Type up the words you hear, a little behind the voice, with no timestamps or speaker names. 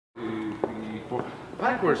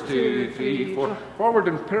backwards, 2, 3, 4, forward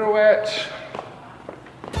and pirouette.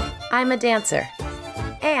 I'm a dancer,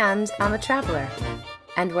 and I'm a traveler.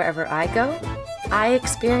 And wherever I go, I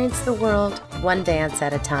experience the world one dance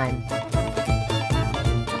at a time.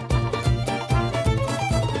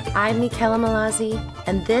 I'm Mickela Mallozzi,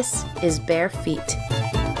 and this is Bare Feet.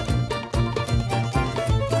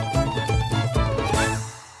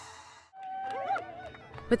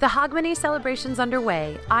 With the Hogmanay celebrations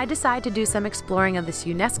underway, I decide to do some exploring of this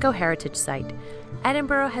UNESCO heritage site.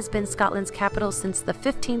 Edinburgh has been Scotland's capital since the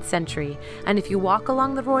 15th century, and if you walk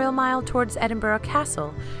along the Royal Mile towards Edinburgh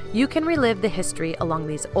Castle, you can relive the history along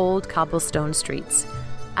these old cobblestone streets.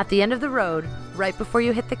 At the end of the road, right before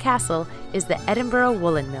you hit the castle, is the Edinburgh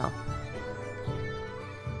Woolen Mill.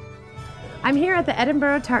 I'm here at the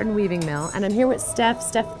Edinburgh Tartan Weaving Mill, and I'm here with Steph.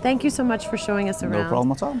 Steph, thank you so much for showing us around. No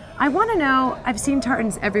problem at all. I want to know, I've seen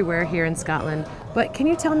tartans everywhere here in Scotland, but can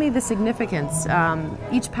you tell me the significance?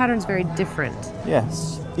 Each pattern's very different.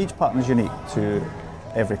 Yes, each pattern is unique to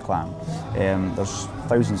every clan. There's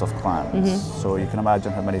thousands of clans, so you can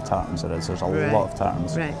imagine how many tartans there is. There's a lot of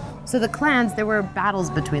tartans. Right. So the clans, there were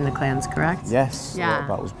battles between the clans, correct? Yes, yeah. A lot of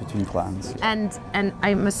battles between clans. And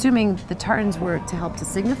I'm assuming the tartans were to help to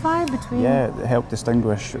signify between... Yeah, it helped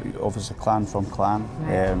distinguish, obviously, clan from clan.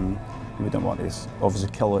 Right. You wouldn't want to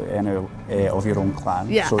obviously kill any of your own clan.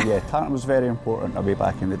 Yeah. So yeah, tartan was very important way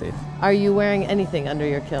back in the day. Are you wearing anything under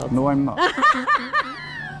your kilt? No, I'm not.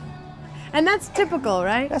 And that's typical,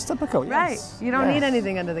 right? That's typical, yes. Right. You don't need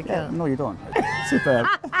anything under the kilt. Yeah, no, you don't. Superb.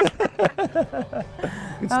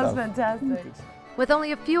 That was fantastic. With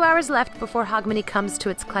only a few hours left before Hogmanay comes to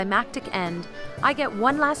its climactic end, I get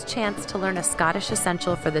one last chance to learn a Scottish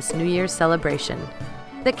essential for this New Year's celebration.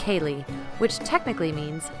 The Ceilidh, which technically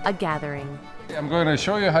means a gathering. I'm going to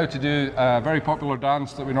show you how to do a very popular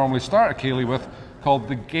dance that we normally start a Ceilidh with, called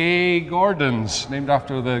the Gay Gordons, named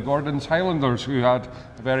after the Gordons Highlanders, who had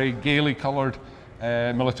a very gaily coloured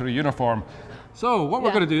military uniform. So what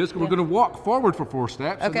we're going to do is we're going to walk forward for 4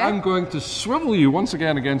 steps, and I'm going to swivel you once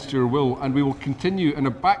again against your will, and we will continue in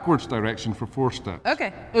a backwards direction for 4 steps.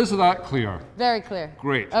 Okay. Is that clear? Very clear.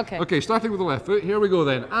 Great. Okay. Okay, starting with the left foot. Here we go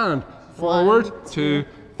then. And forward, 1, 2,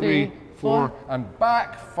 3, 4, and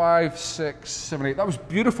back, 5, 6, 7, 8. That was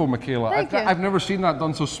beautiful, Mickela. I've never seen that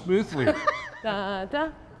done so smoothly. Da, da, da.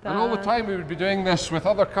 And all the time we would be doing this with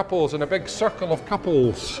other couples in a big circle of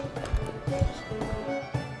couples.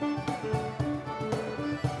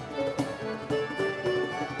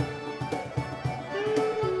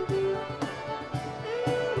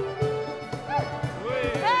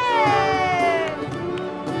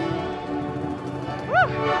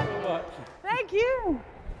 Thank you.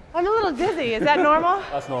 I'm a little dizzy. Is that normal?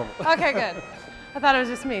 That's normal. Okay, good. I thought it was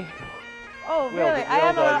just me. Oh, really? I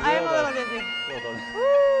am a little dizzy. Well done.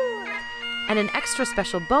 Woo. And an extra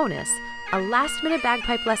special bonus, a last-minute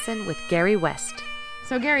bagpipe lesson with Gary West.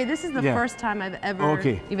 So Gary, this is the first time I've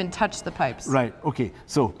ever even touched the pipes. Right, okay.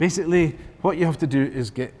 So basically what you have to do is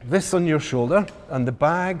get this on your shoulder and the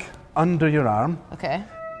bag under your arm. Okay.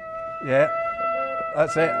 Yeah,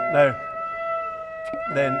 that's it. Now,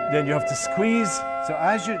 then you have to squeeze. So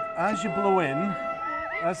as you blow in,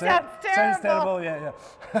 that's it. That's terrible. Sounds terrible, yeah.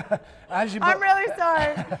 As you blow, I'm really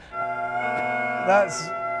sorry.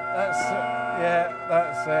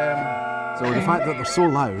 So the fact that they're so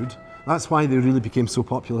loud, that's why they really became so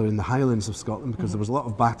popular in the Highlands of Scotland, because there was a lot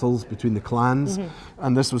of battles between the clans,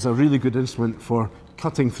 and this was a really good instrument for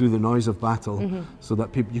cutting through the noise of battle, so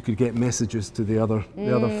that you could get messages to the other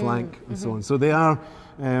flank and so on. So they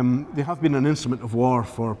have been an instrument of war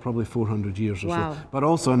for probably 400 years or so, but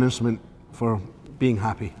also an instrument for being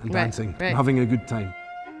happy and dancing and having a good time.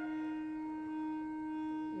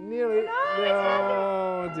 Nearly.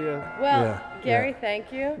 Oh dear. Well, Gary,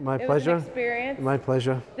 thank you. My pleasure. It was an experience. My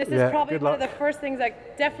pleasure. This is probably one of the first things I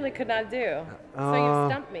definitely could not do. So you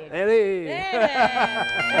stumped me. Hey.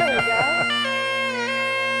 There we go.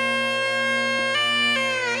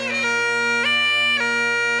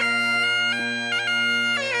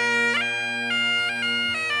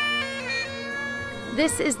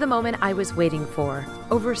 This is the moment I was waiting for.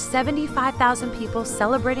 Over 75,000 people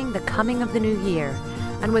celebrating the coming of the new year.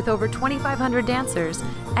 And with over 2,500 dancers,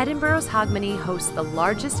 Edinburgh's Hogmanay hosts the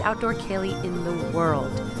largest outdoor Ceilidh in the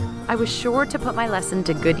world. I was sure to put my lesson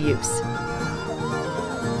to good use.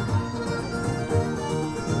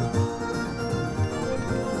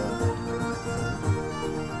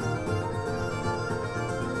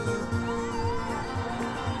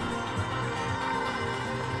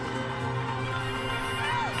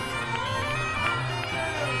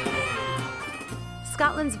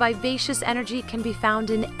 Scotland's vivacious energy can be found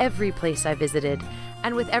in every place I visited,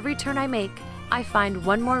 and with every turn I make, I find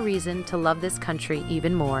one more reason to love this country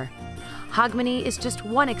even more. Hogmanay is just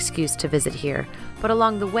one excuse to visit here, but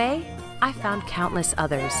along the way, I found countless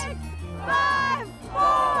others. 5,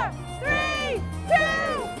 4, 3, 2,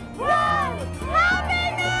 1.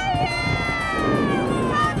 Happy New Year!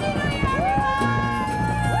 Happy New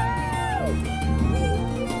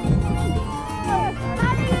Year, everyone!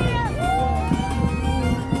 Happy New Year!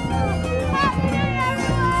 Happy New Year,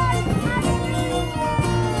 everyone!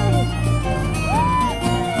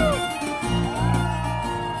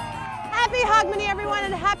 Happy Hogmanay, everyone,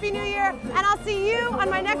 and Happy New Year! And I'll see you on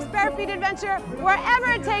my next bare feet adventure,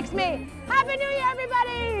 wherever it takes me. Happy New Year,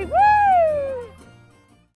 everybody! Woo!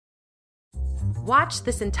 Watch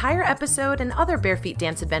this entire episode and other Bare Feet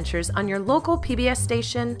dance adventures on your local PBS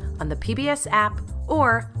station, on the PBS app,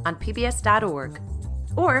 or on pbs.org.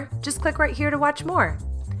 Or just click right here to watch more.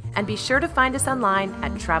 And be sure to find us online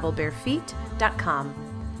at travelbarefeet.com.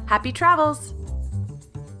 Happy travels!